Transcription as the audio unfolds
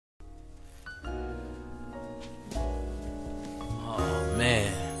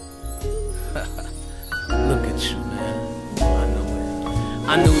you, man.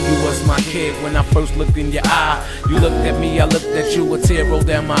 I knew you was my kid when I first looked in your eye. You looked at me, I looked at you, a tear rolled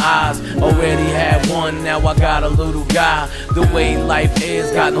down my eyes. Already had one, now I got a little guy. The way life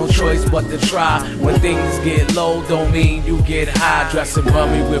is, got no choice but to try. When things get low, don't mean you get high. Dressing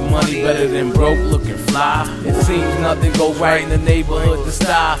bummy with money, better than broke, looking fly. It seems nothing go right in the neighborhood, the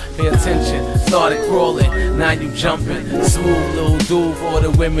style. Pay attention, started crawling, now you jumping. Smooth little dude for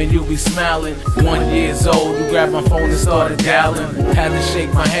the women, you be smiling. 1 year old, you grabbed my phone and started dialing. Had to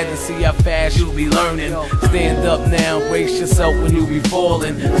shake my head and see how fast you be learning. Stand up now, brace yourself when you be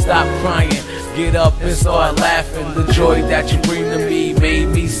falling. Stop crying, get up and start laughing. The joy that you bring to me made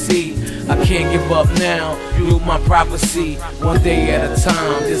me see I can't give up now, you my prophecy. One day at a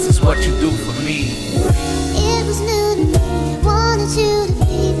time, this is what you do for me.